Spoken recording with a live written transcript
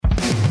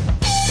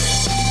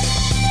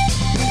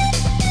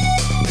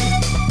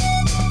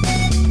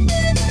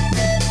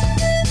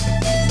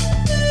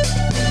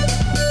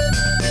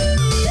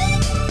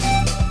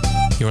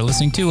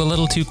listening to A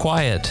Little Too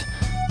Quiet.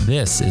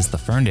 This is the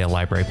Ferndale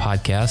Library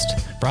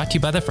Podcast, brought to you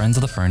by the Friends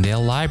of the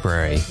Ferndale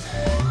Library.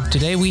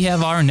 Today we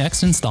have our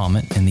next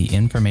installment in the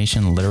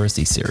Information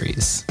Literacy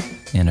series.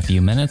 In a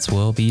few minutes,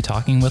 we'll be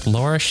talking with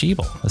Laura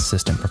Sheble,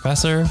 Assistant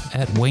Professor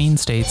at Wayne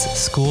State's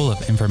School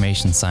of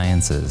Information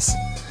Sciences.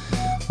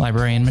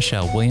 Librarian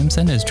Michelle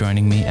Williamson is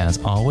joining me as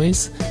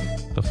always.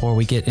 Before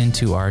we get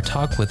into our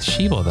talk with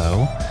Sheble,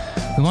 though,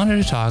 we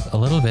wanted to talk a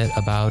little bit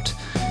about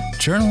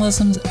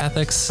journalism's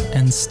ethics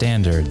and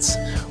standards,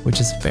 which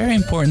is a very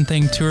important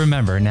thing to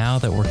remember now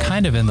that we're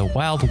kind of in the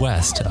wild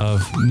west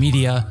of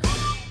media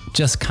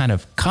just kind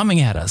of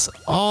coming at us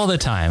all the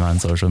time on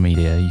social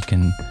media. You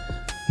can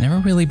never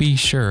really be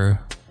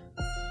sure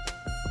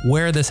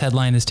where this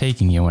headline is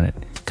taking you when it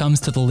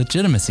comes to the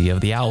legitimacy of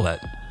the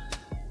outlet.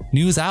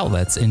 News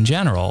outlets in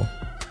general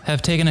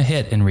have taken a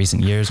hit in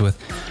recent years with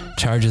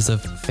charges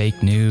of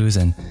fake news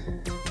and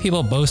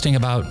people boasting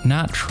about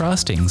not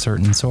trusting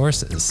certain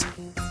sources.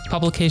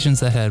 Publications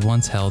that had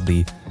once held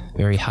the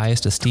very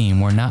highest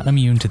esteem were not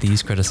immune to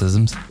these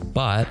criticisms,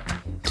 but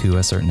to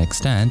a certain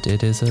extent,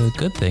 it is a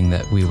good thing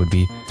that we would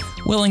be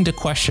willing to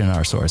question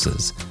our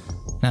sources.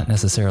 Not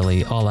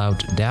necessarily all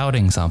out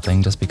doubting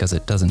something just because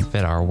it doesn't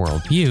fit our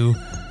worldview,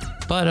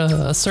 but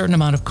a certain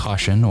amount of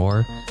caution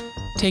or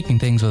taking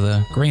things with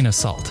a grain of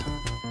salt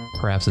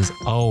perhaps is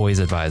always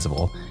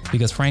advisable,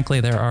 because frankly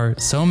there are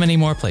so many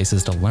more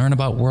places to learn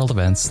about world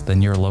events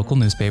than your local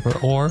newspaper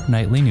or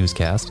nightly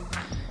newscast.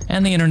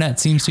 And the internet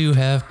seems to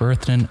have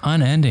birthed an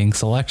unending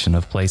selection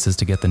of places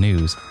to get the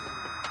news.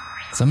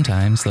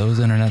 Sometimes those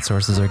internet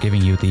sources are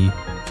giving you the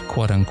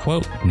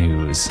quote-unquote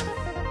news.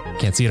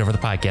 Can't see it over the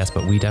podcast,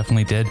 but we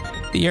definitely did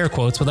the air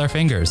quotes with our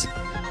fingers.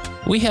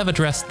 We have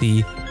addressed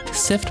the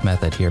SIFT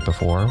method here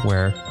before,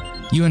 where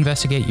you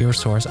investigate your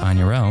source on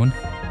your own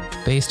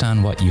based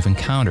on what you've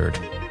encountered,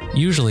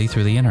 usually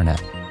through the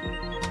internet.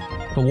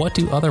 But what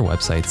do other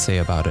websites say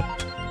about it?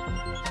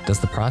 Does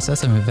the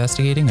process of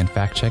investigating and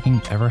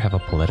fact-checking ever have a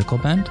political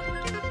bent?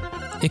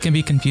 It can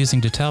be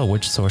confusing to tell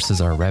which sources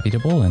are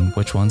reputable and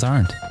which ones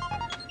aren't.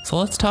 So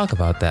let's talk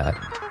about that.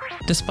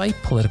 Despite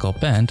political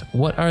bent,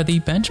 what are the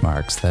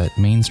benchmarks that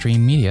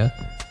mainstream media,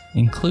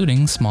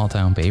 including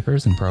small-town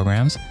papers and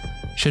programs,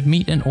 should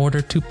meet in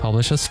order to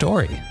publish a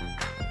story?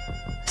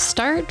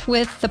 Start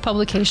with the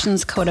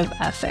publication's code of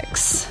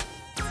ethics.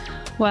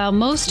 While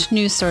most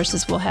news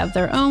sources will have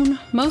their own,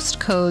 most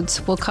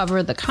codes will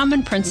cover the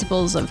common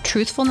principles of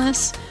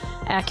truthfulness,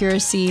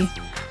 accuracy,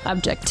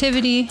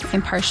 objectivity,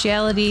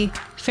 impartiality,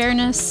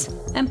 fairness,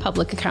 and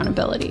public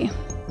accountability.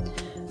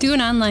 Do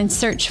an online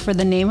search for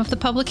the name of the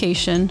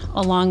publication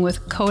along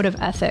with Code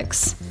of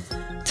Ethics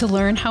to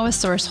learn how a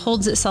source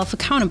holds itself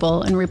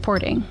accountable in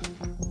reporting.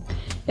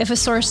 If a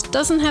source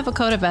doesn't have a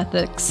Code of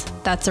Ethics,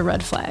 that's a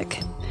red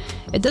flag.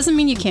 It doesn't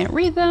mean you can't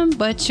read them,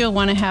 but you'll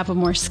want to have a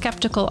more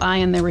skeptical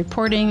eye on their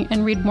reporting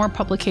and read more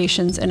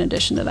publications in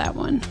addition to that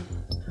one.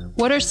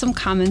 What are some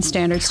common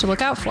standards to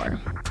look out for?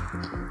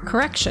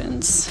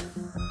 Corrections,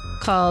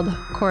 called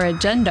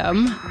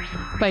corrigendum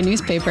by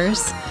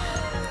newspapers.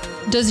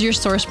 Does your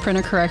source print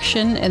a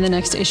correction in the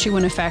next issue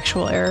when a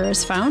factual error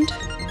is found?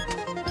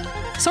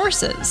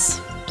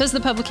 Sources. Does the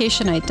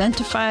publication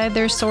identify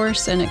their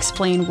source and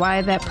explain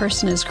why that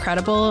person is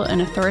credible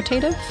and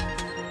authoritative?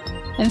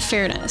 And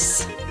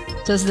fairness.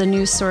 Does the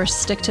news source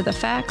stick to the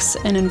facts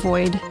and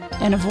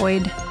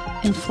avoid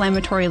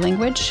inflammatory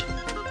language?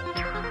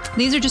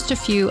 These are just a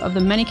few of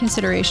the many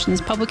considerations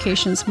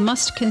publications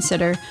must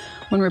consider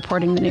when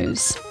reporting the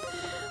news.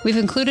 We've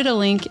included a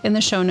link in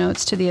the show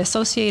notes to the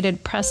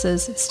Associated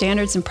Press's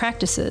Standards and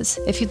Practices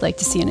if you'd like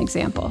to see an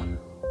example.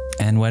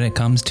 And when it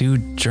comes to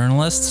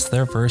journalists,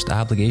 their first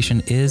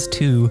obligation is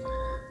to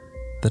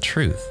the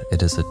truth.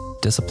 It is a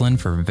discipline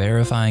for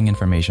verifying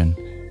information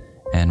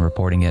and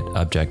reporting it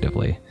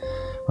objectively.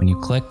 When you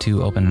click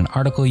to open an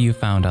article you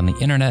found on the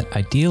internet,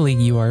 ideally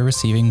you are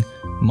receiving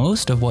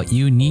most of what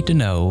you need to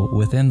know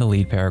within the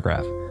lead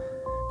paragraph.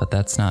 But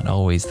that's not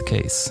always the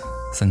case.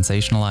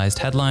 Sensationalized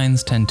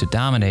headlines tend to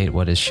dominate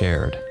what is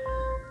shared,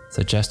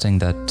 suggesting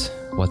that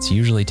what's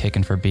usually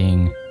taken for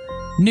being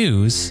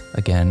news,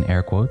 again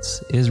air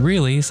quotes, is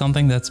really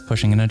something that's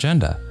pushing an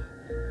agenda.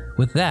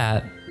 With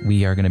that,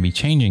 we are going to be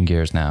changing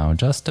gears now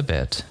just a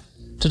bit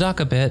to talk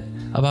a bit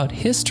about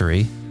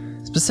history,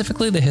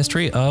 specifically the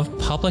history of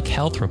public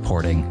health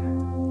reporting,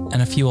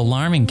 and a few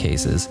alarming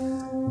cases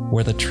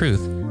where the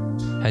truth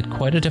had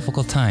quite a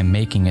difficult time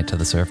making it to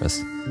the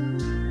surface.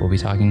 We'll be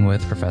talking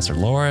with Professor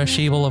Laura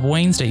Sheble of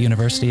Wayne State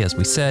University, as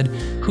we said,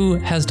 who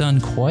has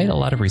done quite a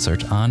lot of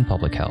research on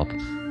public health.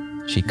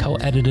 She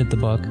co-edited the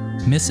book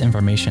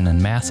Misinformation in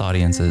Mass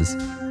Audiences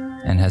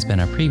and has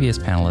been a previous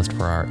panelist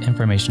for our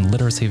information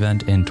literacy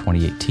event in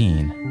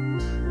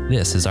 2018.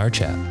 This is our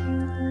chat.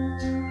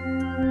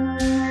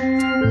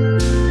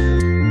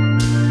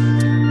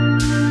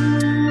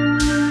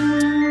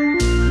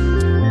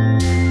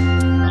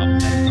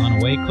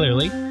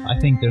 Clearly, I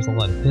think there's a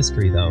lot of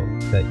history, though,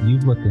 that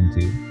you've looked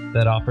into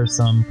that offers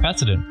some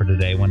precedent for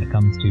today when it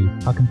comes to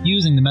how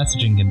confusing the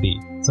messaging can be.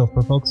 So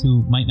for folks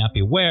who might not be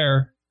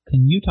aware,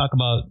 can you talk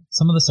about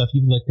some of the stuff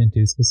you've looked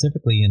into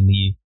specifically in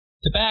the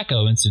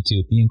Tobacco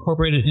Institute, the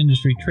Incorporated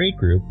Industry Trade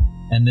Group,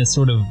 and this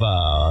sort of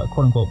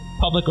quote-unquote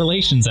public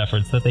relations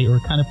efforts that they were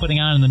kind of putting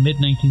on in the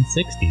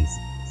mid-1960s?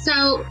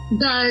 So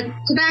the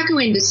tobacco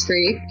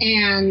industry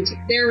and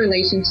their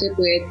relationship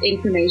with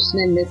information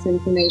and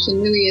misinformation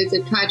really is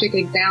a tragic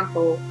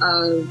example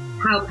of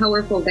how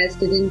powerful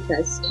vested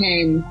interests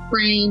can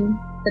frame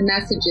the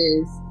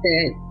messages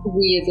that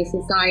we as a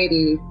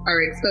society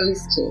are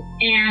exposed to.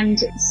 And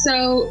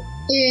so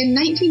in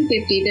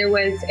 1950, there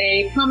was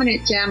a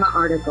prominent JAMA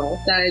article,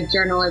 the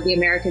Journal of the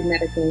American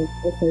Medical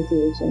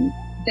Association,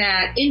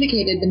 that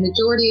indicated the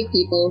majority of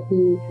people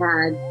who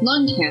had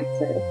lung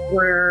cancer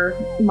were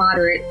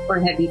moderate or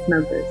heavy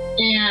smokers.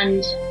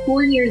 And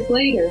 4 years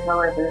later,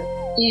 however,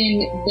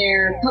 in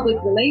their public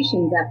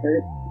relations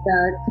effort,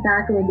 the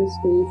tobacco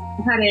industries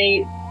had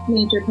a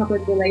major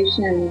public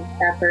relations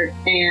effort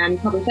and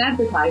published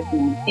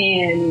advertisement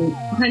in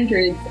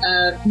hundreds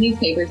of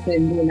newspapers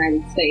in the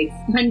United States.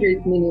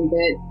 Hundreds meaning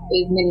that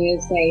as many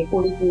as, say,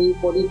 43,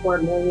 44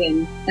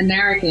 million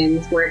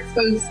Americans were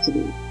exposed to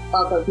these.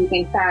 Also, if we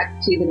think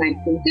back to the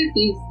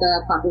 1950s,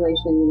 the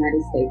population in the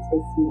United States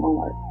was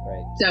smaller.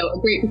 Right. So a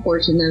great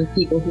proportion of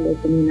people who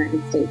lived in the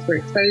United States were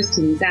exposed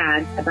to these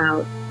ads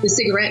about the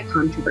cigarette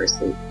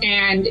controversy.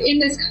 And in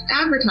this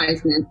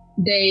advertisement,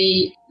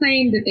 they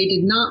claimed that they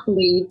did not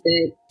believe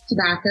that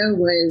tobacco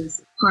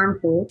was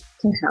harmful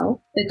to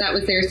health, that that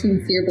was their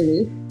sincere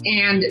belief,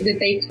 and that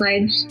they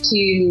pledged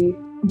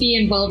to be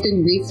involved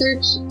in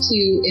research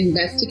to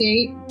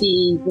investigate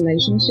the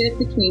relationship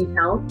between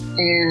health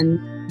and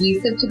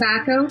use of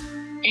tobacco.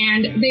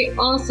 And they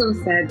also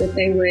said that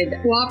they would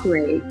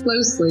cooperate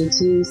closely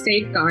to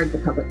safeguard the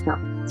public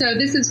health. So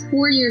this is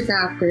 4 years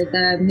after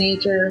the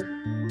major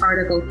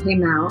article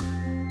came out,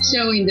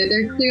 showing that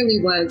there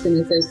clearly was an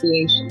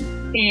association.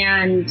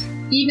 And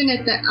even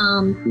at the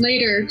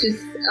later,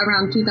 just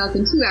around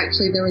 2002,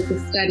 actually, there was a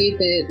study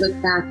that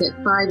looked back at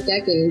 5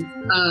 decades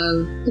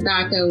of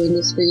tobacco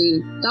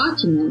industry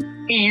documents.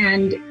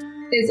 And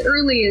as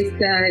early as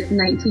the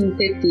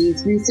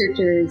 1950s,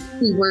 researchers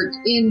who worked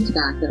in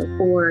tobacco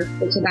for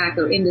the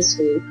tobacco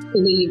industry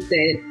believed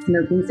that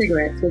smoking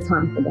cigarettes was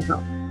harmful to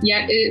health.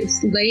 Yet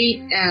as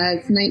late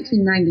as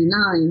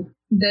 1999,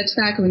 the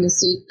tobacco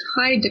industry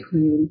tried to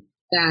claim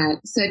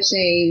that such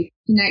a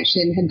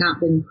connection had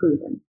not been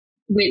proven,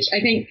 which I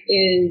think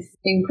is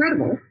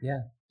incredible.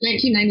 Yeah.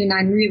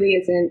 1999 really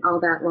isn't all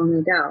that long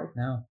ago.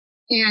 No.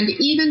 And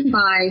even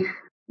by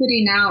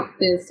putting out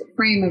this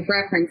frame of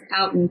reference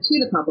out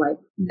into the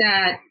public,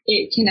 that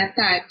it can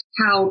affect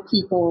how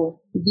people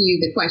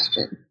view the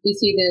question. We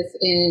see this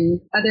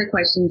in other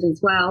questions as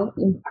well,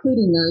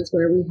 including those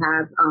where we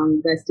have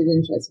vested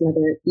interests,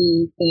 whether it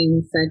be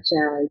things such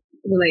as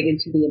related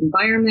to the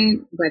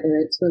environment,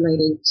 whether it's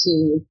related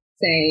to,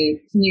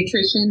 say,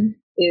 nutrition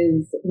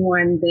is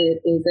one that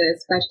is a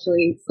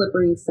especially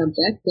slippery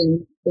subject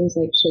in things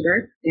like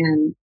sugar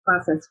and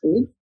processed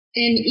foods.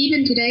 And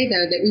even today,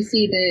 though, that we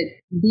see that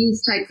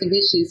these types of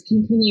issues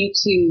continue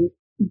to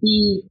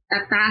be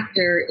a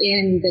factor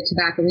in the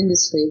tobacco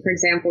industry. For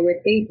example,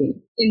 with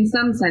vaping. In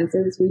some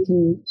senses, we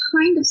can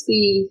kind of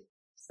see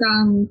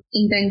some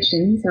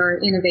inventions or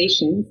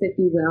innovations, if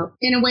you will,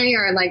 in a way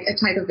are like a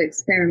type of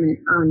experiment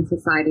on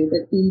society,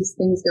 that these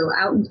things go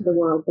out into the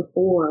world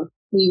before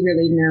we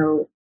really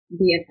know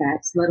the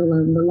effects, let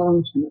alone the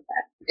long-term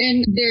effects.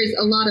 And there's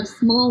a lot of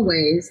small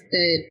ways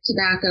that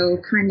tobacco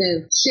kind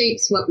of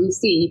shapes what we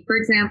see. For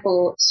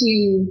example,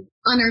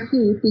 on our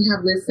food, we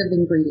have lists of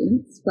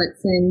ingredients, what's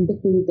in the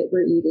food that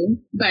we're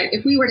eating. But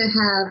if we were to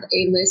have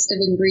a list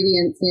of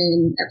ingredients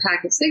in a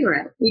pack of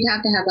cigarettes, we'd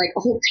have to have like a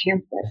whole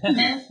pamphlet.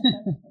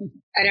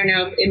 I don't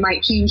know if it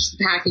might change the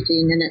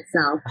packaging in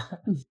itself.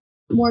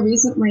 More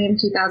recently, in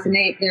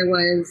 2008, there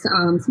was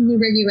some new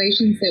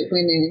regulations that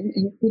went in,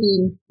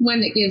 including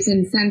one that gives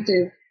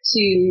incentive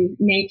to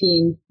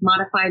making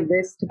modified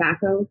risk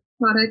tobacco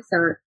products,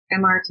 or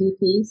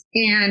MRTPs.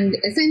 And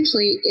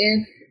essentially,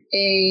 if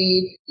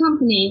a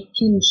company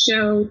can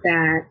show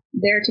that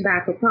their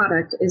tobacco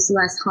product is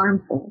less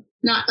harmful,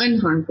 not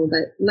unharmful,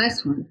 but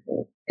less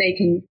harmful, they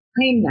can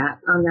claim that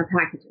on their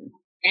packaging.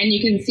 And you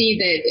can see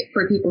that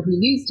for people who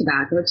use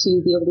tobacco,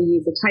 to be able to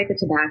use a type of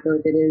tobacco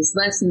that is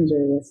less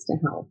injurious to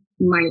health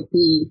might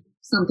be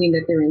something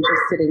that they're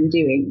interested in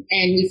doing.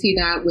 And we see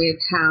that with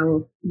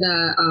how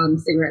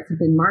the cigarettes have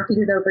been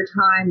marketed over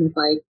time, with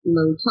like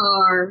low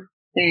tar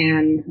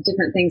and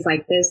different things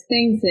like this,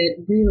 things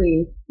that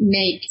really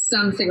make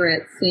some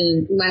cigarettes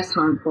seem less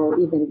harmful,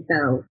 even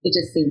though it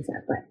just seems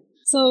that way.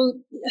 So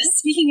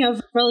speaking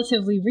of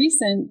relatively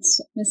recent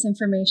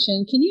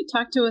misinformation, can you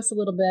talk to us a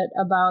little bit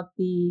about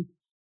the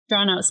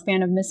drawn-out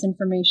span of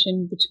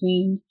misinformation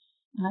between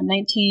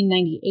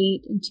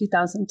 1998 and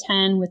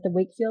 2010 with the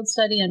Wakefield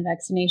study on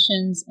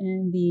vaccinations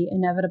and the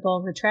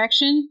inevitable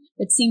retraction?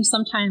 It seems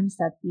sometimes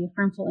that the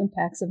harmful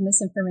impacts of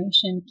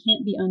misinformation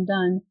can't be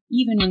undone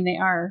even when they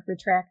are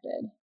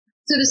retracted.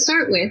 So to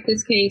start with,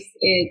 this case,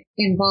 it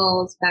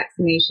involves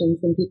vaccinations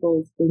and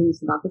people's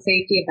beliefs about the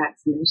safety of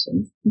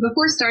vaccinations.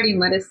 Before starting,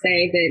 let us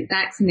say that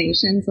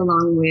vaccinations,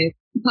 along with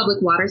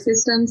public water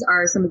systems,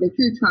 are some of the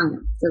true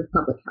triumphs of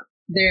public health.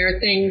 They're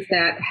things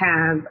that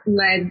have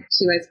led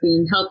to us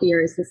being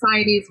healthier as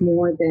societies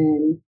more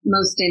than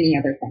most any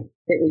other thing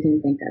that we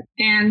can think of.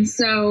 And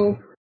so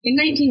in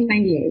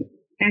 1998,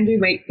 Andrew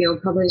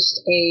Wakefield published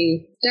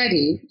a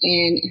study,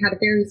 and it had a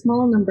very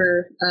small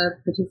number of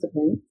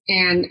participants.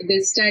 And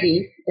this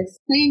study is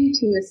claimed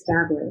to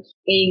establish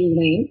a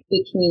link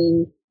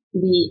between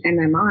the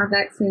MMR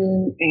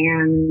vaccine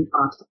and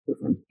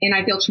autism. And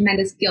I feel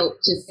tremendous guilt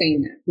just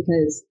saying that,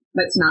 because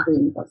let's not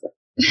reinforce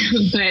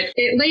it. But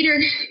it later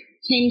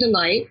came to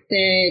light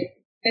that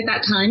at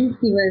that time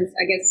he was,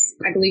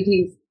 I believe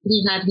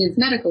he had his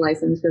medical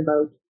license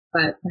revoked,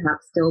 but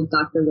perhaps still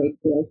Dr.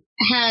 Wakefield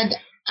had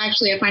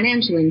actually a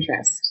financial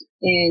interest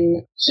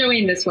in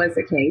showing this was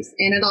the case.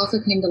 And it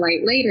also came to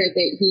light later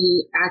that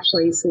he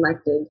actually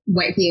selected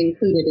what he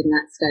included in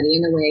that study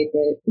in a way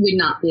that would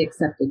not be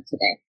accepted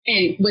today,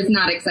 and was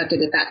not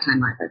accepted at that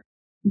time either.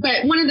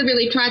 But one of the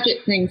really tragic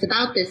things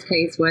about this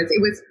case was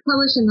it was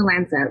published in the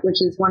Lancet,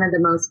 which is one of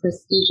the most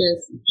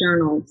prestigious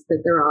journals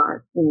that there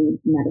are in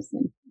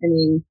medicine. I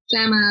mean,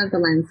 JAMA, the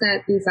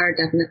Lancet, these are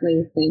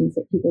definitely things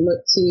that people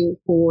look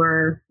to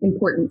for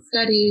important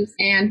studies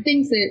and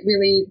things that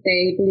really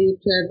they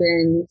believe to have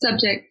been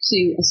subject to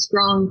a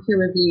strong peer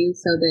review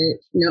so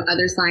that,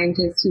 other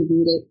scientists who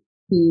read it,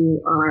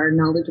 who are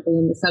knowledgeable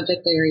in the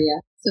subject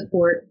area,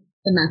 support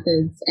the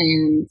methods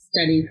and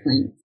study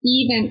claims.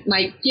 Even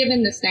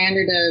given the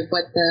standard of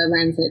what the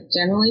Lancet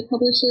generally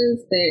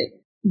publishes, that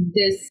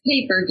this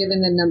paper, given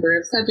the number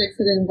of subjects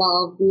that it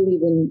involved, really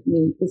wouldn't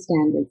meet the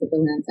standards of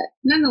the Lancet.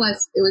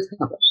 Nonetheless, it was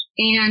published.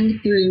 And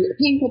through a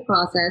painful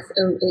process,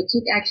 it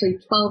took actually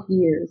 12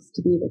 years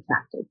to be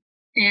retracted.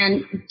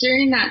 And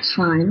during that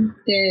time,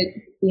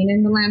 being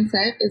in the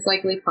Lancet is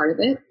likely part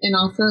of it, and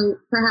also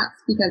perhaps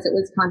because it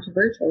was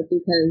controversial,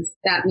 because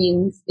that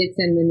means it's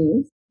in the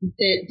news,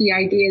 that the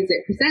ideas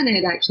it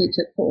presented actually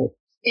took hold.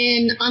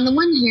 And on the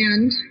one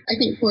hand, I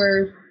think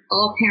for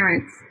all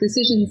parents,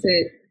 decisions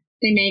that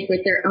they make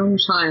with their own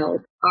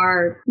child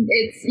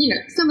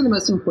it's some of the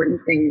most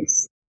important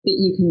things that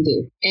you can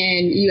do.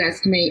 And you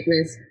estimate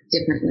risk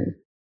differently.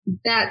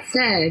 That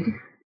said,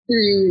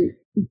 through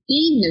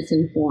being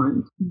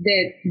misinformed,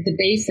 that the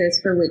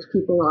basis for which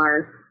people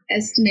are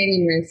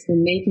estimating risk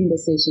and making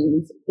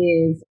decisions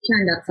is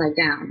turned upside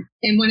down.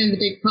 And one of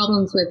the big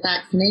problems with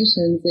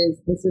vaccinations is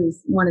this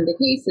is one of the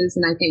cases,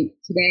 and I think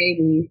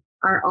today we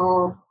are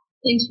all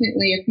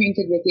intimately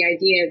acquainted with the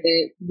idea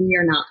that we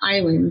are not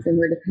islands and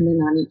we're dependent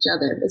on each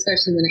other,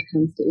 especially when it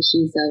comes to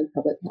issues of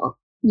public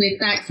health. With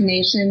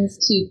vaccinations,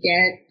 to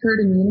get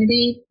herd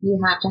immunity, you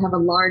have to have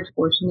a large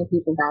portion of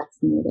people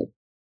vaccinated.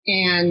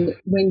 And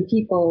when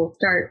people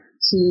start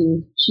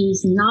to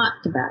choose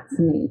not to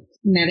vaccinate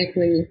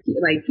medically,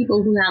 like people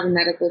who have a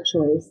medical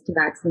choice to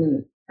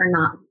vaccinate are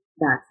not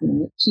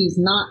vaccinate, choose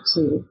not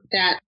to,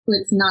 that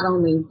puts not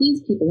only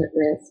these people at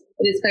risk,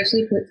 but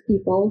especially puts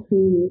people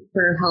who,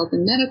 for health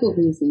and medical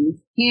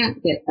reasons,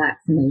 can't get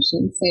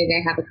vaccinations, say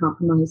they have a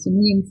compromised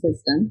immune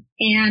system.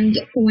 And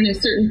when a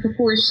certain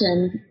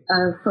proportion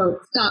of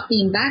folks stop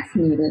being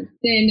vaccinated,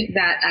 then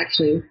that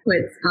actually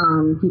puts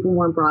people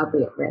more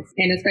broadly at risk.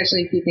 And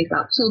especially if you think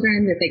about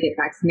children, that they get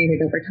vaccinated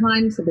over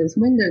time, so there's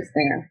windows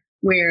there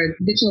where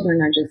the children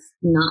are just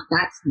not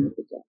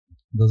vaccinated yet.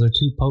 Those are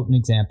two potent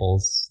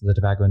examples, the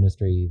tobacco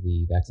industry,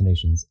 the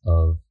vaccinations,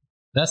 of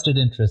vested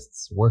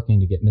interests working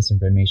to get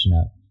misinformation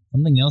out.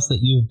 Something else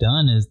that you've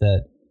done is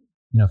that,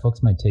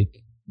 folks might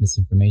take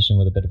misinformation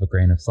with a bit of a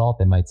grain of salt.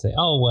 They might say,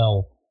 oh,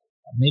 well,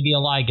 maybe a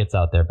lie gets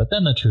out there, but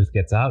then the truth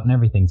gets out and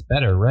everything's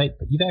better, right?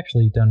 But you've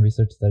actually done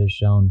research that has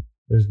shown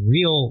there's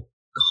real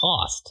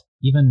cost.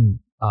 Even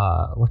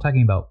we're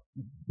talking about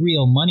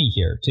real money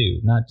here too,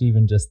 not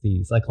even just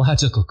the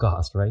psychological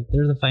cost, right?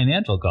 There's a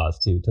financial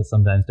cost too,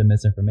 sometimes to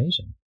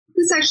misinformation.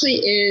 This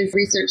actually is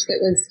research that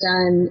was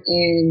done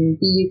in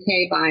the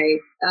UK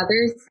by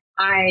others.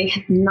 I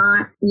have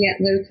not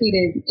yet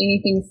located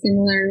anything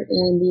similar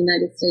in the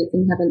United States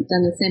and haven't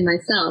done the same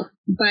myself.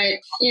 But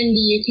in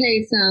the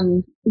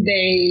UK,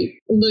 they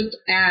looked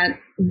at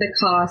the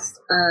cost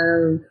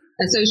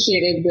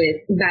associated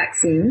with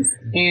vaccines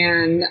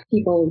and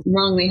people's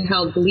wrongly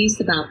held beliefs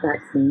about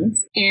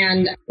vaccines.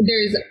 And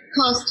there's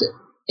cost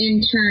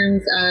in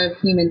terms of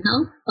human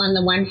health on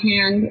the one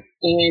hand,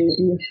 and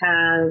you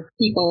have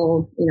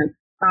people,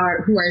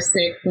 who are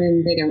sick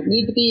when they don't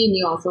need to be, and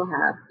you also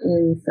have,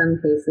 in some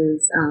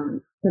cases,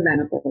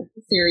 preventable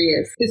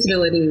serious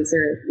disabilities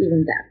or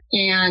even death.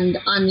 And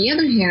on the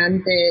other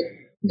hand, that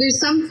there's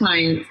some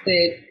science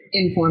that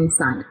informs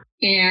science.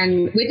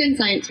 And within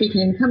science, we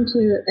can come to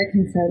a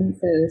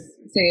consensus,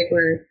 say if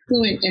we're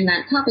fluent in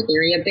that topic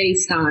area,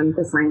 based on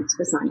the science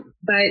for science.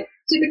 But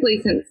typically,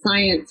 since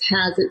science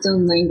has its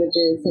own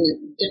languages and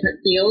its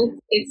different fields,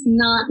 it's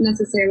not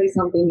necessarily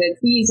something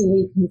that's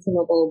easily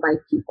consumable by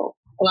people.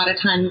 a lot of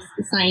times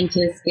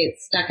scientists get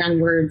stuck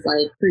on words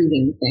like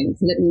proving things,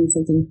 and it means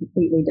something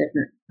completely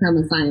different from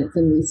a science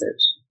and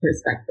research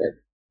perspective.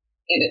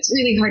 And it's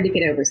really hard to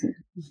get over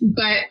sometimes.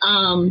 But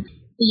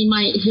you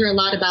might hear a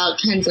lot about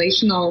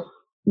translational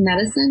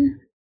medicine.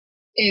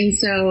 And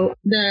so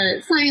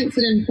the science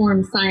that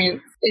informs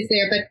science is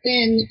there, but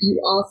then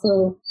you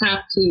also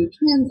have to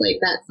translate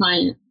that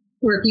science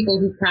for people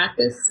who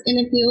practice in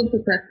a field,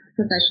 for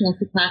professionals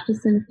who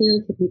practice in a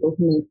field, for people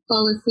who make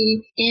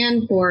policy,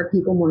 and for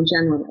people more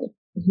generally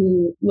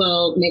who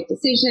will make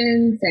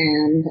decisions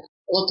and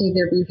alter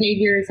their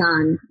behaviors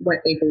on what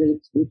they believe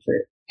to be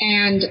true.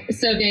 And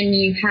so then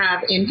you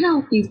have in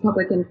health these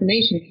public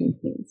information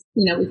campaigns.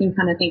 You know, we can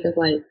kind of think of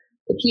like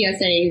the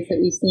PSAs that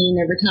we've seen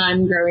over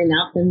time growing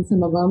up, and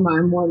some of them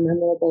are more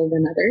memorable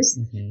than others.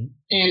 Mm-hmm.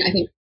 And I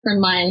think from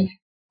my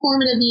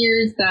formative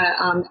years,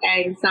 the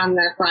eggs on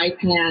the fry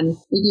pan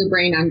with your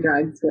brain on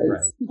drugs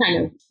was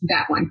kind of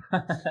that one.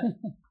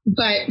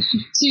 But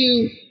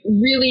to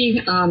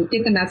really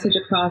get the message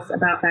across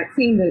about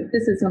vaccine, that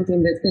this is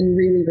something that's been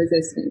really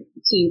resistant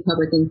to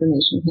public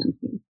information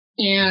campaigns.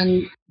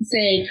 And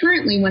say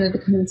currently one of the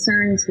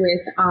concerns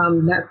with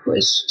that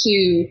push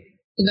to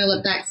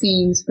develop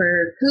vaccines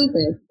for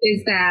COVID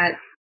is that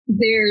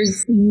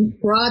there's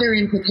broader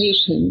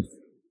implications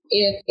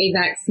if a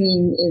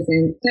vaccine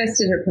isn't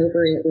tested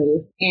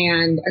appropriately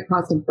and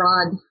across a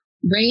broad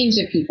range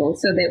of people,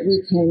 so that we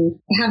can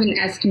have an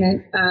estimate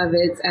of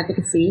its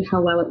efficacy,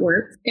 how well it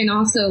works, and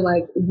also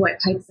like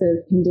what types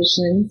of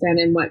conditions and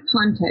in what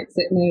context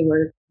it may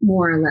work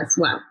more or less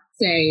well.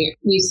 Say,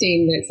 we've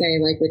seen that,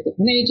 say, like with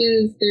different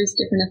ages, there's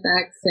different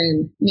effects,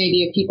 and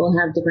maybe if people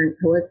have different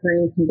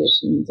co-occurring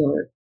conditions,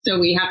 or so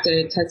we have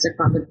to test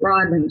across a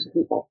broad range of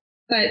people.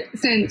 But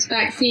since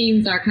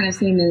vaccines are kind of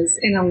seen as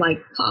in a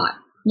like pot,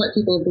 what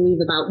people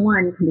believe about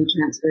one can be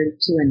transferred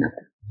to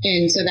another.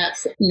 And so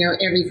that's, you know,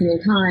 every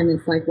single time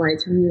it's like why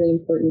it's really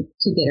important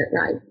to get it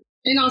right.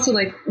 And also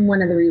like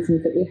one of the reasons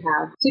that we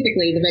have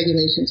typically the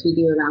regulations we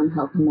do around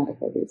health and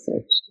medical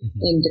research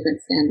in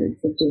different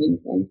standards of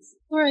doing things.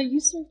 Laura, you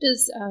served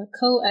as a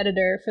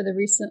co-editor for the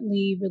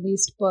recently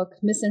released book,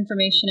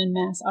 Misinformation in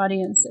Mass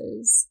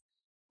Audiences.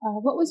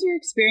 What was your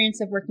experience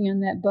of working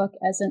on that book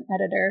as an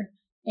editor?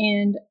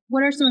 And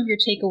what are some of your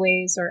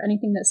takeaways or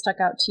anything that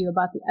stuck out to you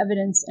about the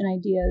evidence and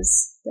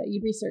ideas that you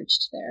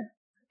researched there?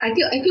 I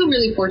feel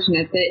really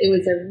fortunate that it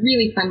was a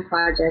really fun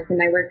project,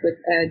 and I worked with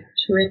a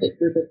terrific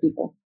group of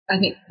people. I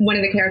think one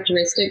of the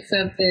characteristics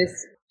of this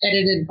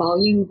edited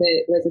volume that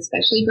was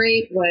especially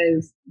great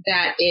was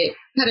that it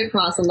cut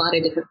across a lot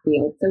of different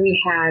fields. So we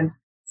had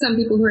some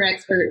people who are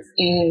experts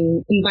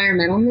in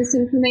environmental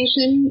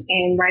misinformation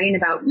and writing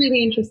about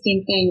really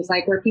interesting things,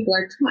 like where people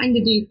are trying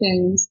to do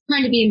things,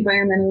 trying to be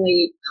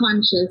environmentally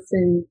conscious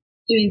and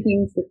doing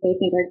things that they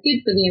think are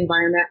good for the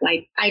environment,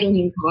 like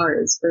idling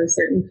cars for a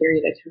certain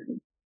period of time.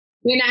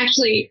 When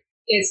actually,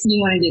 you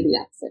want to do the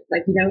opposite.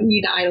 Like, you don't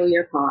need to idle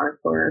your car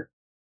for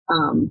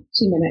 2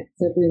 minutes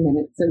or 3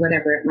 minutes or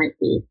whatever it might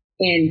be.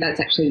 And that's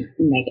actually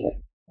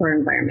negative for our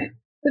environment.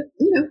 But,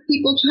 you know,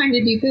 people trying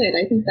to do good,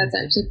 I think that's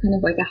actually kind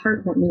of like a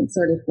heartwarming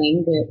sort of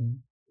thing.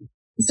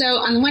 So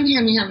on the one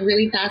hand, we have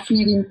really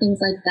fascinating things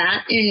like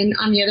that. And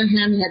on the other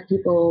hand, we had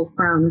people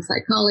from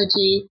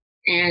psychology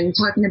and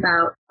talking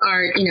about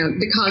our, you know,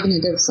 the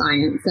cognitive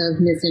science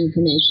of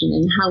misinformation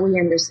and how we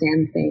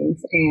understand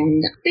things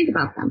and think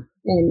about them.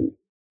 And,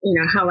 you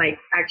know, how like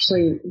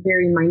actually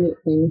very minute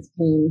things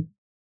can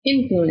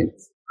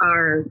influence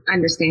our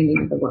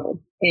understanding of the world.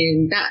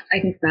 And that,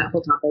 I think that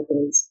whole topic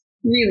is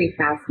really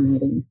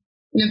fascinating.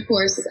 And of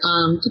course,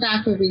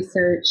 tobacco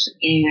research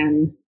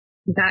and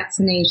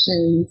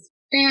vaccinations.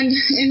 And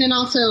then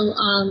also,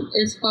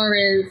 as far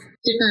as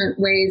different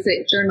ways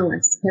that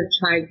journalists have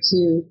tried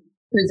to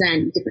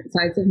present different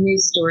sides of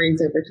news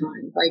stories over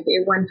time. Like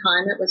at one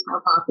time, it was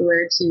more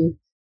popular to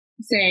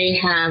say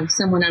have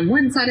someone on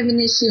one side of an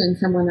issue and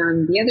someone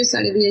on the other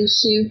side of the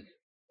issue.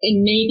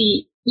 And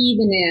maybe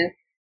even if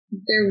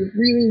there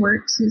really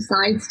weren't two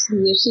sides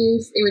to the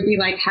issues, it would be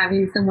like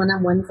having someone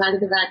on one side of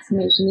the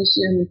vaccination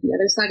issue and the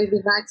other side of the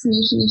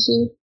vaccination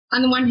issue.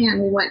 On the one hand,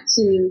 we want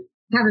to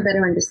have a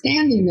better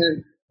understanding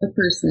of a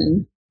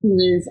person who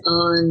is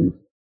on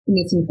the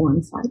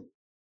misinformed side,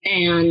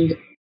 and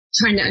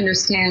trying to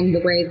understand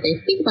the way they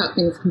think about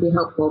things can be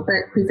helpful,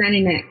 but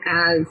presenting it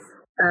as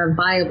a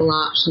viable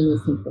option is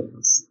something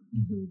else.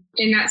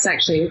 And that's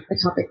actually a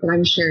topic that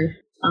I'm sure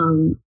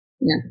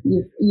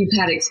you've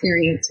had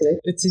experience with.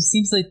 It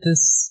seems like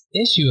this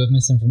issue of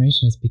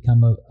misinformation has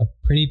become a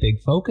pretty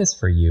big focus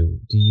for you.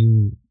 Do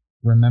you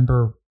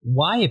remember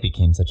why it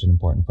became such an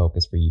important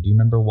focus for you? Do you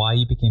remember why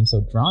you became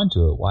so drawn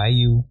to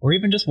it? Or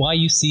even just why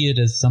you see it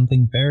as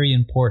something very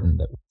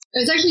important? I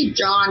was actually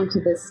drawn to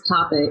this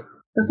topic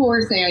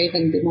before, say, I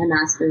even did my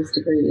master's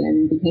degree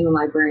and became a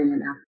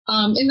librarian.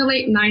 In the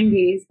late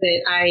 90s,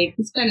 that I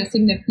spent a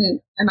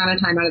significant amount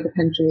of time out of the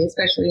country,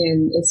 especially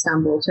in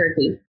Istanbul,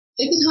 Turkey.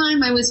 At the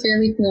time, I was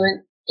fairly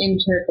fluent in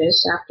Turkish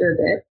after a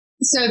bit.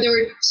 So there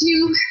were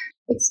two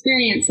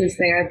experiences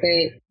there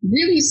that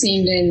really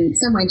seemed in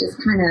some way just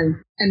kind of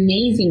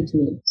amazing to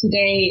me.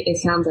 Today, it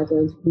sounds like it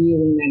was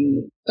really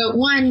naive. But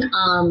one,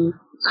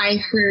 I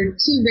heard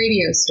 2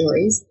 radio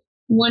stories,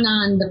 one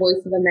on the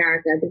Voice of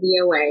America, the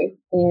VOA,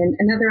 and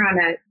another on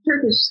a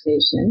Turkish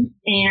station.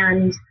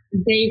 And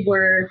they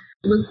were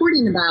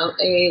reporting about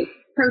a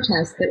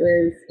protest that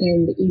was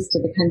in the east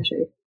of the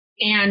country.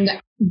 And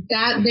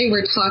that they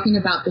were talking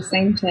about the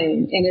same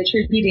thing and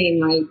attributing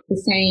like the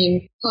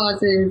same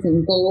causes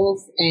and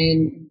goals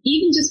and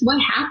even just what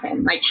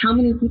happened, like how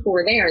many people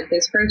were there at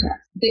this protest.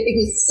 It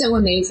was so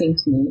amazing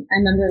to me. I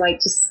remember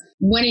like just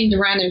wanting to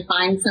run and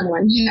find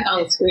someone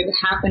else who had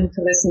happened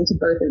to listen to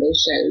both of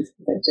those shows,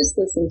 but just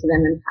listen to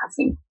them in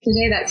passing.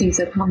 Today that seems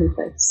so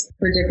commonplace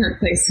for different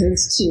places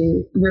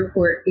to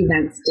report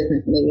events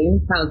differently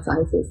and crowd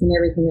sizes and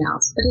everything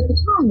else. But at the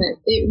time,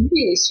 it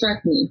really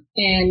struck me.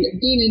 And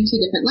being in 2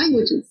 different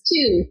languages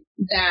too,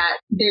 that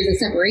there's a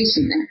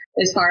separation there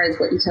as far as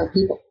what you tell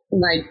people.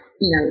 Like,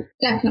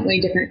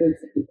 definitely different groups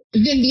of people.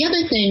 Then the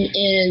other thing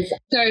is,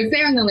 so I was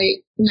there in the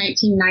late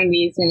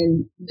 1990s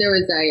and there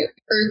was a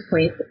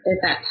earthquake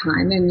at that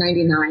time in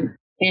 99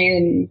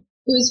 and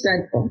it was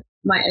dreadful.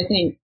 I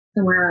think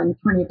somewhere around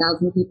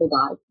 20,000 people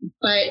died.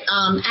 But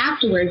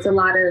afterwards, a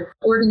lot of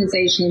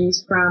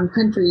organizations from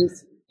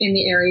countries in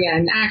the area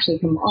and actually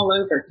from all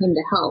over came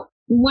to help.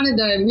 One of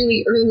the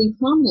really early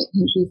prominent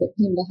countries that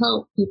came to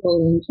help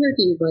people in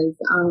Turkey was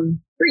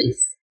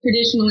Greece.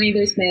 Traditionally,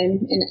 there's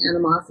been an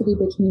animosity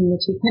between the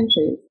 2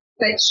 countries.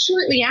 But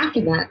shortly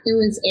after that, there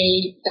was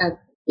a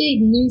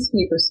big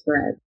newspaper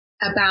spread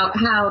about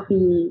how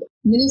the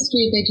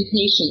Ministry of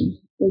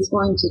Education was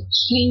going to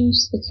change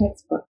the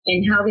textbook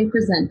and how they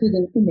presented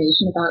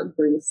information about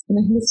Greece in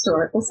a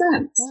historical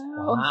sense.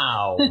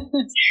 Wow.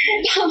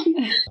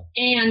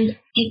 And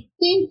I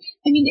think,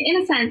 in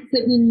a sense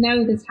that we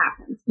know this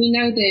happens. We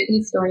know that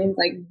historians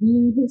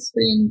view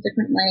history in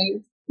different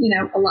ways.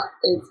 A lot,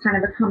 it's kind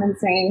of a common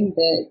saying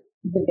that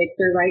the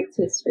victor writes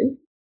history.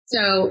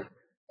 So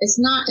it's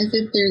not as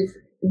if there's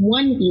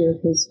one view of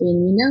history,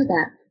 and we know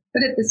that.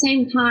 But at the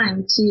same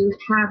time, to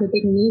have a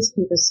big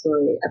newspaper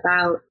story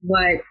about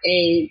what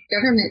a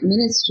government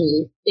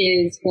ministry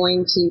is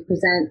going to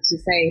present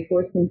to, say,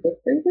 4th and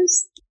 5th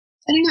graders,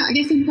 I don't know, I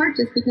guess in part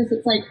just because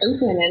it's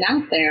open and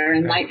out there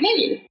and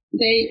hey,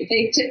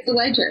 they tipped the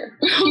ledger.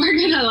 We're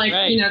gonna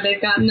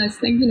they've gotten us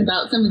thinking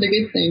about some of the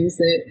good things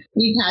that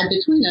we've had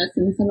between us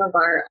and some of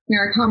our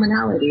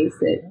commonalities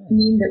that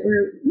mean that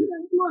we're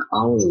not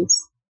always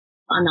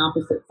on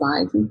opposite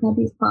sides. We've had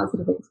these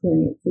positive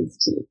experiences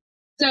too.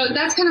 So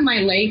that's kind of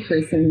my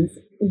layperson's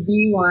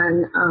view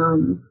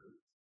on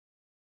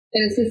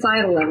at a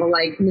societal level,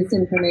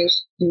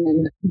 misinformation,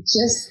 and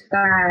just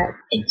that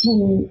it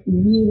can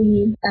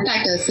really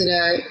affect us at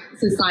a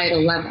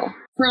societal level.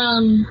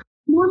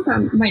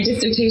 From my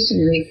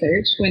dissertation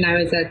research, when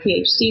I was a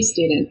PhD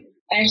student,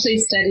 I actually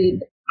studied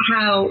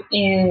how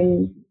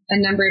in a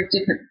number of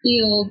different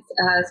fields,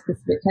 a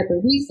specific type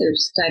of research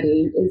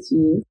study is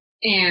used,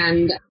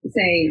 and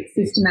say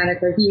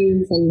systematic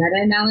reviews and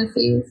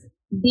meta-analyses.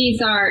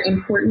 These are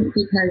important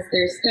because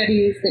they're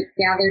studies that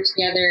gather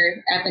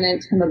together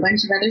evidence from a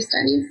bunch of other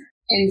studies.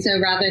 And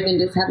so rather than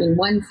just having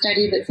one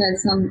study that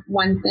says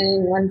one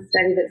thing, one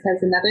study that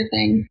says another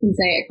thing, you can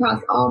say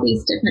across all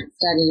these different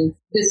studies,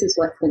 this is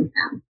what's been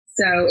found.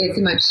 So it's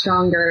a much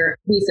stronger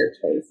research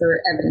base or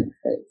evidence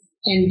base.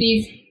 And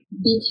these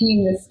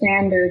became the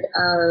standard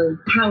of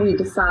how we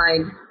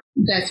decide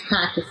best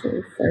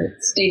practices or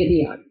state of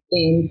the art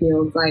in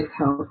fields like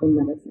health and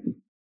medicine.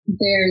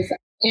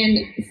 And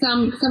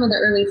some of the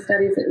early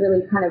studies that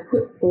really kind of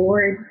put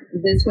forward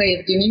this way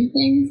of doing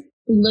things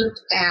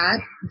looked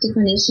at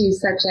different issues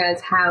such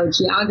as how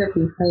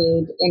geography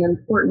played an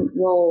important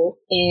role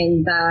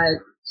in the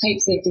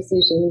types of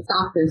decisions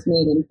doctors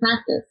made in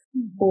practice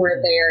for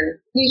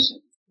their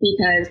patients.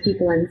 Because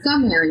people in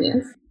some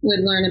areas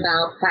would learn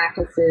about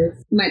practices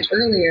much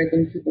earlier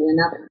than people in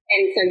others.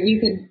 And so you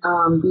could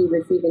be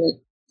receiving a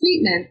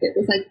treatment that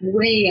was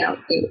way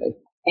outdated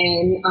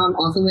and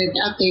also with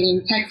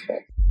updating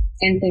textbooks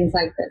and things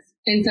like this.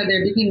 And so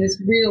there became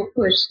this real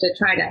push to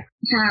try to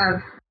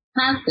have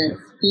practice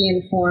be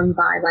informed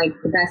by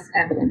the best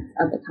evidence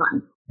of the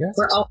time. Yes.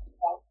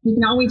 You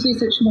can always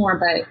research more,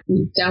 but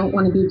we don't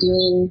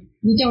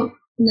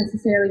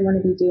necessarily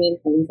want to be doing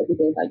things that we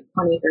did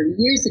 20, 30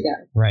 years ago.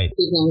 Right.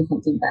 We've known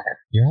something better.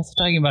 You're also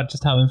talking about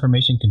just how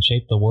information can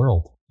shape the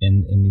world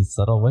in these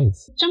subtle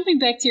ways. Jumping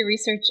back to your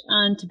research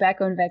on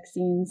tobacco and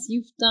vaccines,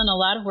 you've done a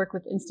lot of work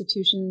with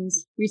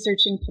institutions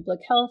researching public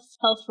health,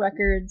 health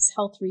records,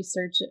 health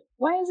research.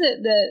 Why is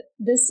it that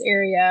this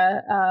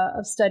area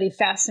of study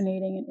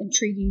fascinating and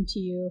intriguing to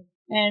you?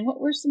 And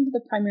what were some of the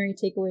primary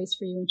takeaways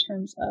for you in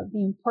terms of the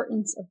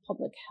importance of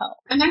public health?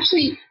 I'm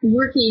actually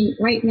working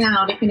right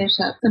now to finish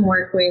up some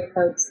work with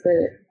folks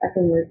that I've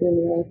been working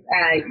with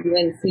at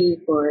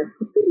UNC for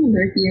a good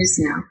number of years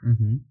now.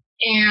 Mm-hmm.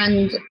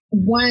 And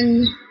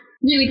one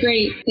really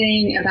great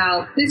thing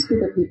about this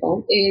group of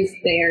people is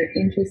they're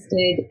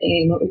interested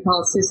in what we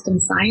call system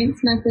science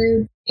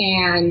methods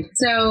And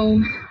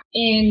so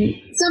in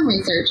some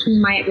research, we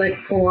might look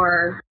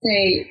for,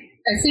 say,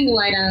 a single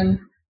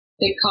item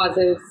that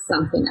causes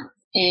something else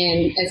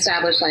and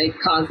establish like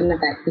cause and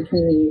effect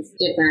between these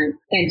different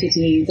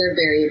entities or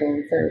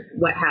variables or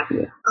what have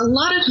you. A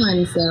lot of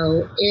times,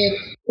 though, if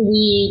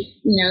we,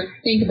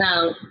 think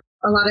about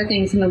a lot of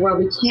things in the world,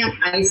 we can't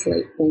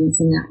isolate things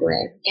in that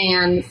way.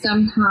 And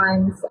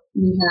sometimes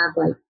we have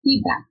like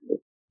feedback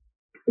loops.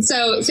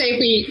 So say if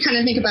we kind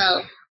of think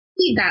about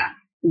feedback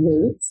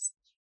loops,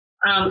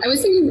 I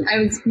was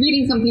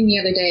reading something the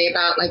other day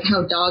about like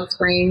how dogs'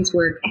 brains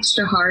work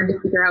extra hard to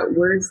figure out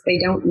words they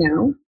don't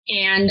know.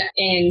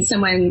 And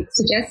someone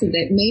suggested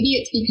that maybe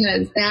it's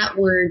because that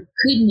word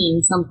could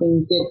mean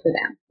something good for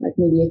them, like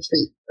maybe a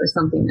treat or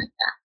something like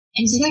that.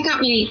 And so that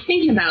got me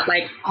thinking about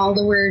like all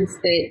the words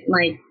that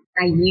like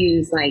I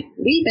use, like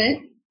leave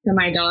it for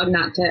my dog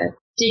not to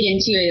dig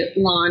into a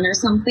lawn or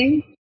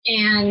something.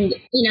 And,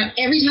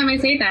 every time I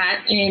say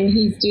that and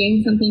he's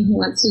doing something he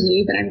wants to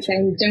do, but I'm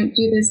saying, don't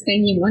do this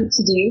thing you want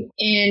to do.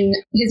 And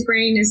his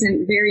brain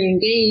isn't very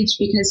engaged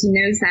because he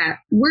knows that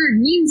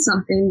word means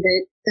something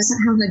that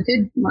doesn't have a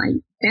good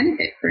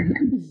benefit for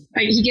him.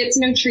 Like he gets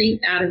no treat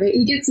out of it.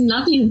 He gets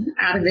nothing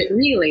out of it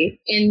really.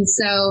 And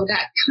so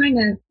that kind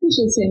of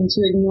pushes him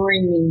to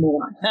ignoring me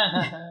more.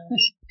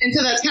 And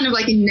so that's kind of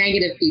like a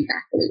negative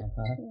feedback loop.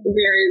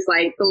 Whereas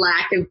like the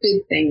lack of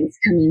good things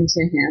coming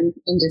to him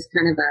and just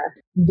kind of a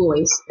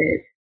voice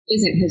that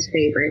isn't his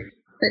favorite,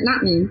 but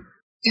not me,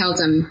 tells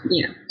him,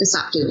 to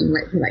stop doing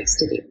what he likes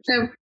to do.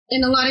 So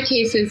in a lot of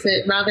cases,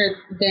 that rather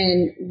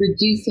than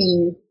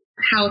reducing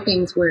how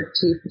things work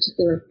to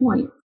particular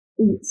points,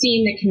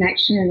 seeing the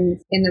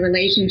connections and the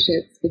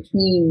relationships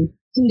between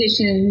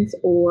conditions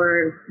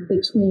or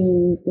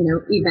between,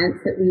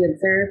 events that we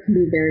observe can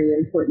be very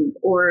important,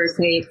 or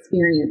say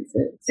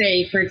experiences.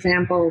 Say, for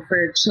example,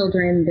 for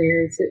children,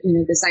 there's,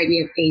 this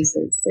idea of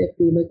ACEs. If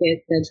we look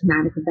at the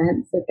traumatic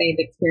events that they've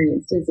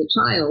experienced as a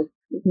child,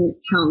 we can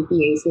count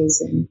the ACEs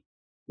and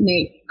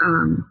make,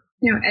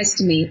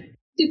 estimate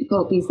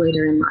difficulties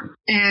later in life.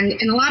 And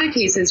in a lot of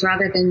cases,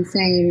 rather than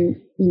saying,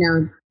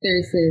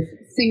 there's this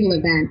single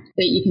event,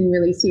 that you can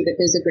really see that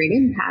there's a great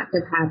impact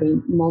of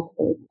having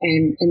multiple,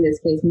 and in this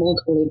case,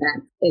 multiple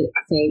events at,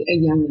 say, a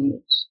young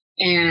age.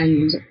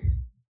 And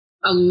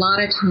a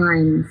lot of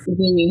times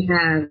when you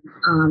have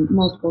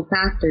multiple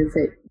factors,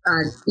 that,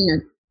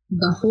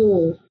 the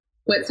whole,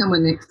 what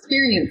someone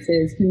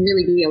experiences can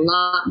really be a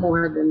lot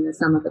more than the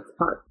sum of its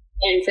parts.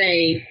 And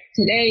say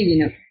today,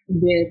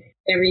 with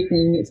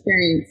everything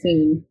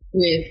experiencing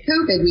with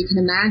COVID, we can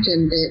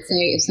imagine that,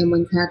 say, if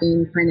someone's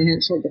having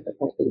financial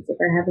difficulties, if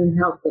they're having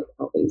health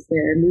difficulties,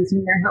 they're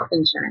losing their health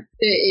insurance,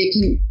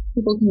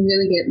 people can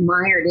really get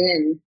mired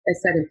in a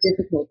set of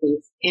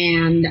difficulties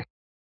and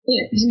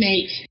to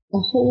make the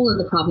whole of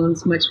the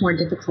problems much more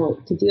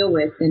difficult to deal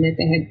with than if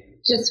they had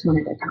just one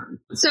at a time.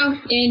 So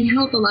in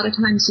health, a lot of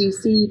times you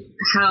see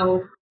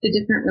how the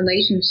different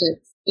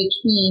relationships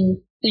between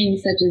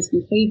things such as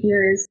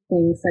behaviors,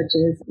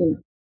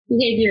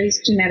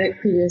 genetic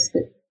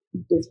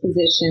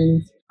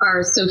predispositions,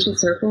 are social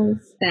circles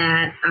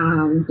that,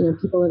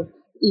 people have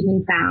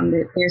even found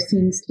that there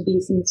seems to be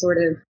some sort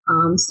of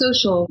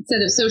social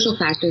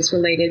factors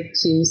related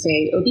to,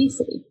 say,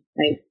 obesity,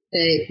 right?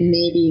 That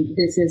maybe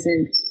this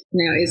isn't,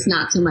 it's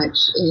not so much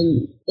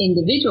an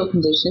individual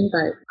condition,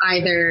 but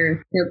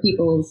either,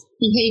 people's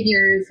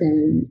behaviors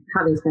and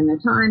how they spend their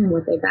time and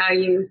what they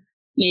value.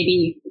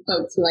 Maybe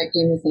folks who like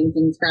doing the same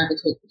things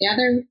gravitate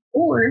together,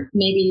 or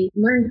maybe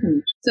learn from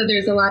each. So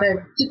there's a lot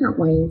of different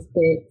ways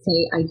that,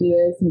 say,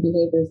 ideas and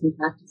behaviors and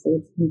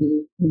practices can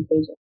be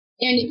contagious.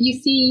 And you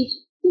see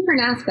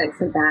different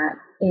aspects of that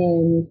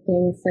in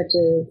things such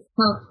as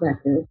health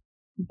records.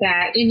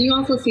 And you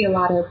also see a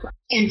lot of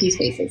empty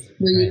spaces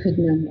where you could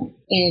know more.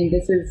 And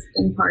this is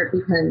in part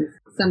because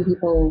some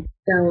people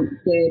don't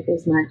get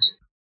as much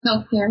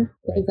health care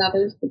as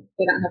others, but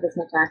they don't have as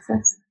much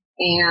access.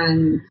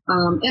 And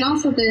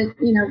also that,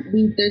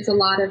 there's a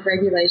lot of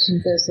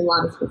regulations, there's a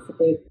lot of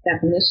specific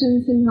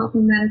definitions in health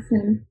and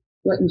medicine.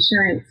 What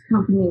insurance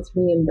companies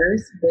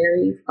reimburse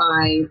varies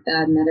by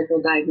the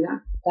medical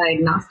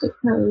diagnostic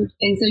code.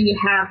 And so you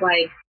have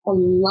like a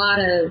lot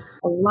of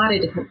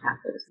different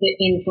factors that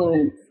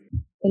influence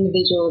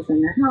individuals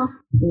and their health,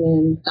 and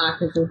then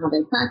doctors and how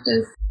they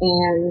practice,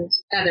 and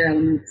other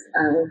elements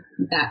of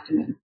that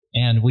domain.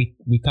 And we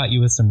caught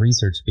you with some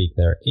research speak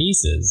there.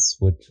 ACEs,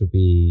 which would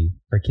be,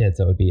 for kids,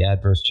 that would be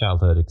adverse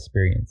childhood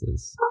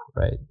experiences,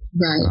 right?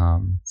 Right.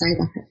 Sorry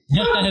about that.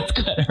 That's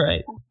good,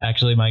 right?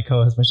 Actually, my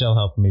co-host Michelle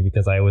helped me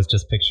because I was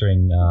just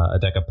picturing a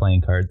deck of playing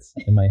cards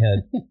in my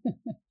head.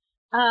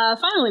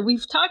 Finally,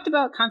 we've talked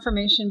about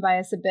confirmation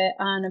bias a bit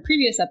on a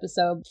previous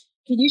episode.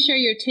 Can you share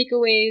your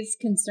takeaways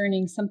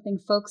concerning something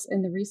folks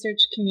in the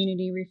research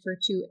community refer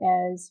to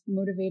as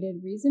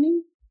motivated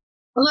reasoning?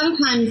 A lot of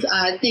times,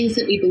 things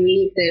that we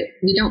believe, that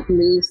we don't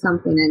believe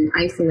something in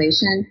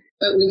isolation,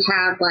 but we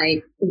have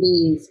like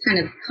these kind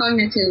of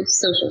cognitive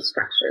social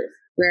structures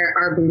where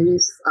our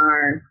beliefs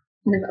are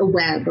kind of a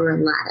web or a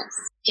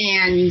lattice.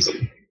 And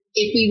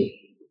if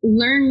we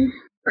learn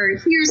or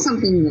here's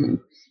something new.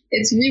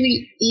 It's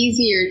really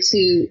easier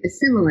to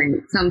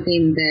assimilate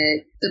something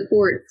that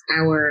supports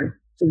our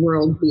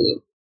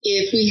worldview.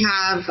 If we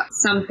have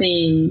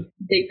something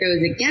that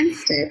goes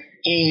against it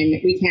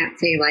and we can't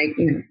say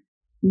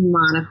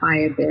modify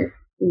a bit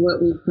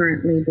what we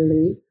currently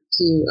believe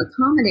to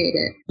accommodate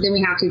it, then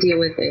we have to deal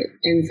with it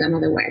in some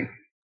other way.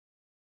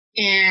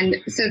 And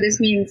so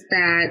this means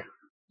that,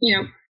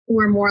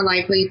 we're more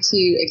likely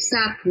to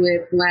accept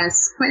with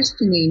less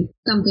questioning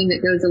something that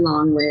goes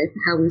along with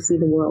how we see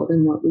the world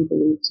and what we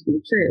believe to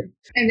be true.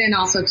 And then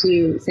also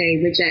to,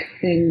 say,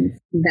 reject things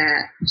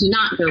that do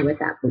not go with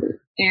that belief.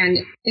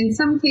 And in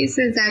some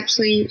cases,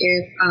 actually,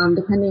 if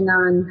depending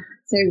on,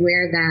 say,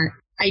 where that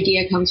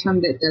idea comes from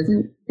that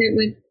doesn't fit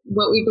with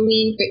what we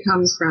believe, it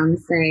comes from,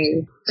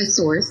 say, a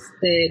source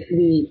that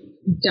we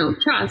don't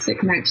trust, it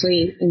can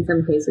actually, in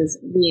some cases,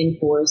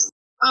 reinforce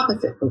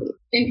opposite belief.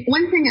 And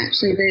one thing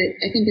actually that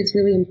I think is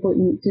really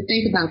important to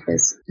think about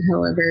this,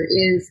 however,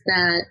 is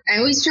that I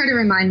always try to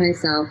remind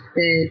myself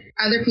that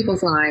other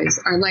people's lives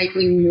are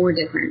likely more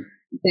different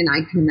than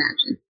I can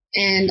imagine.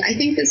 And I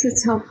think this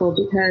is helpful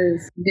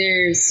because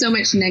there's so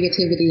much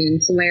negativity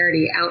and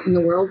polarity out in the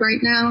world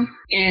right now.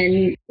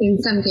 And in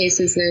some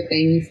cases, there are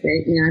things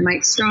that, I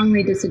might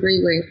strongly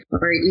disagree with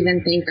or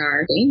even think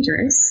are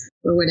dangerous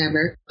or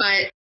whatever.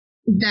 But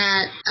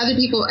that other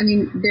people,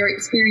 their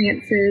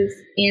experiences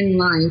in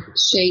life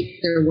shape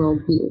their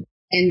worldview.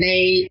 And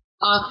they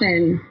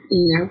often,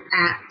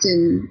 act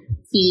and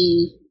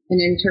see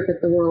and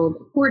interpret the world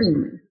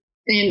accordingly.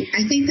 And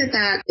I think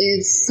that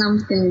is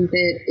something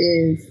that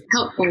is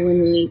helpful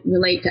when we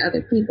relate to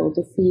other people,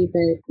 to see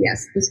that,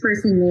 yes, this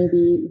person may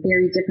be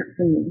very different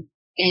from me.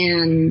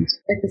 And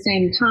at the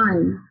same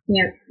time,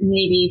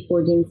 maybe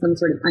forging some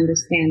sort of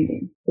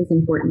understanding is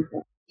important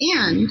for us.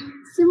 And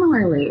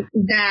similarly,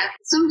 that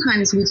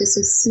sometimes we just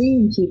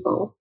assume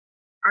people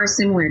are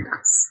similar to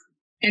us.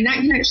 And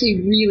that can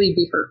actually really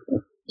be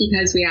hurtful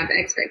because we have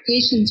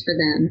expectations for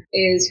them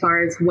as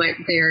far as what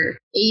they're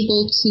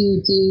able to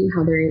do,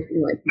 how they're,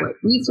 what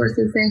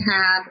resources they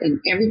have and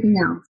everything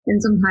else.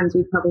 And sometimes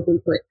we probably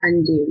put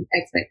undue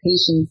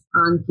expectations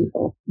on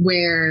people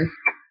where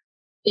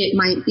it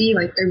might be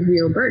like a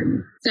real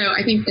burden. So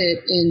I think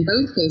that in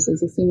both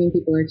cases, assuming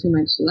people are too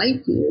much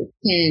like you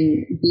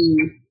can be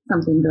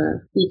something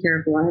to be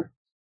careful of.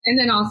 And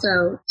then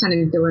also kind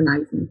of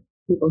villainizing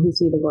people who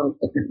see the world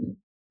differently.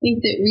 I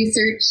think that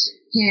research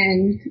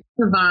can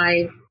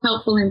provide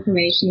helpful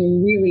information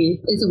and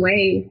really is a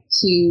way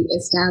to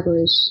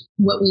establish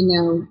what we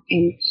know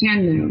and can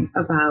know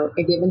about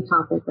a given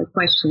topic or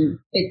question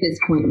at this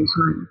point in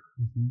time.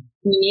 Mm-hmm.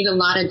 We need a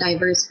lot of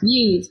diverse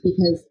views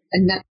because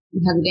we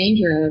have the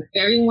danger of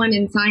if everyone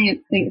in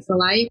science thinks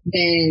alike,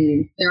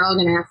 then they're all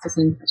going to ask the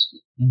same question.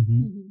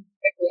 Mm-hmm.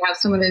 If we have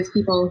some of those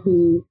people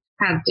who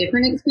have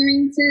different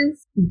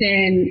experiences,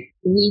 then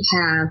we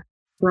have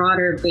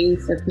broader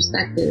base of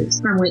perspectives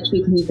from which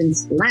we can even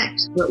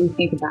select what we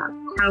think about,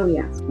 how we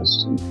ask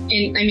questions.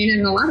 And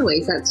in a lot of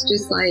ways, that's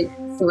just like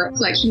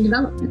selection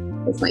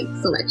development. It's like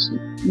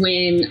selection.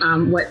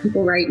 When what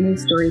people write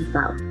news stories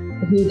about,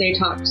 who they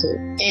talk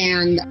to,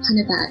 and kind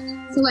of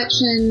that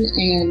selection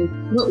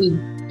and what we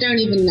don't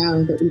even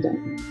know that we don't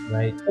know.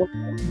 Right. What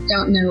we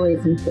don't know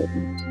is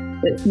important.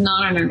 It's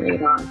not on our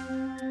radar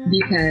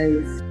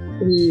because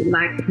we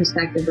lack the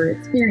perspective or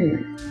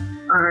experience.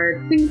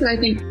 Are things that I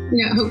think,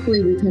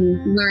 hopefully we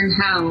can learn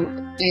how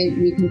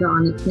and we can draw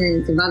on the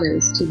experience of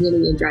others to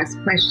really address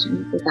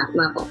questions at that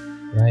level.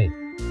 Right.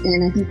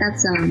 And I think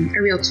that's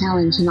a real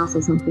challenge and also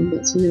something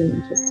that's really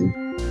interesting.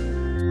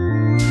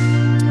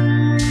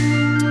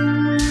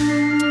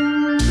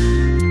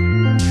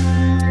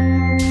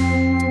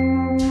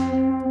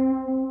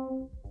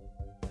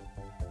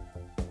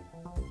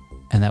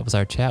 And that was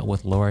our chat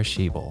with Laura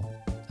Sheble,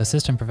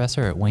 assistant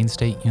professor at Wayne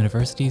State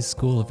University's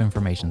School of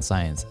Information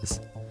Sciences.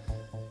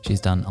 She's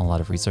done a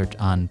lot of research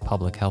on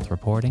public health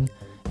reporting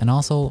and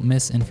also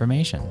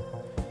misinformation.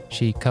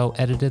 She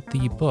co-edited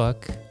the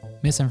book,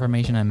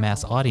 Misinformation and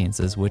Mass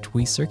Audiences, which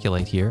we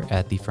circulate here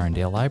at the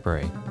Ferndale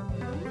Library.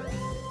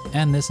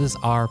 And this is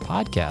our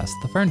podcast,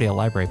 the Ferndale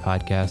Library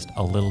Podcast,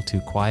 A Little Too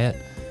Quiet,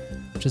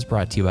 which is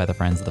brought to you by the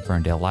Friends of the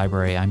Ferndale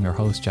Library. I'm your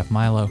host, Jeff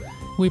Milo.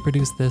 We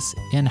produce this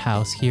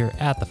in-house here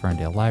at the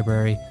Ferndale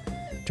Library.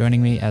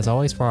 Joining me, as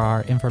always, for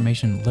our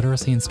information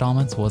literacy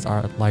installments was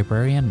our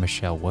librarian,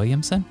 Michelle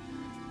Williamson.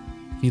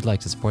 If you'd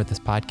like to support this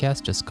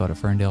podcast, just go to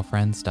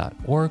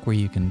ferndalefriends.org where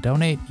you can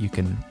donate, you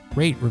can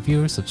rate,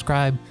 review,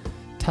 subscribe,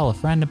 tell a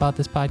friend about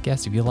this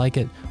podcast if you like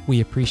it.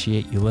 We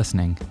appreciate you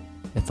listening.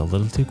 It's a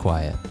little too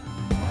quiet.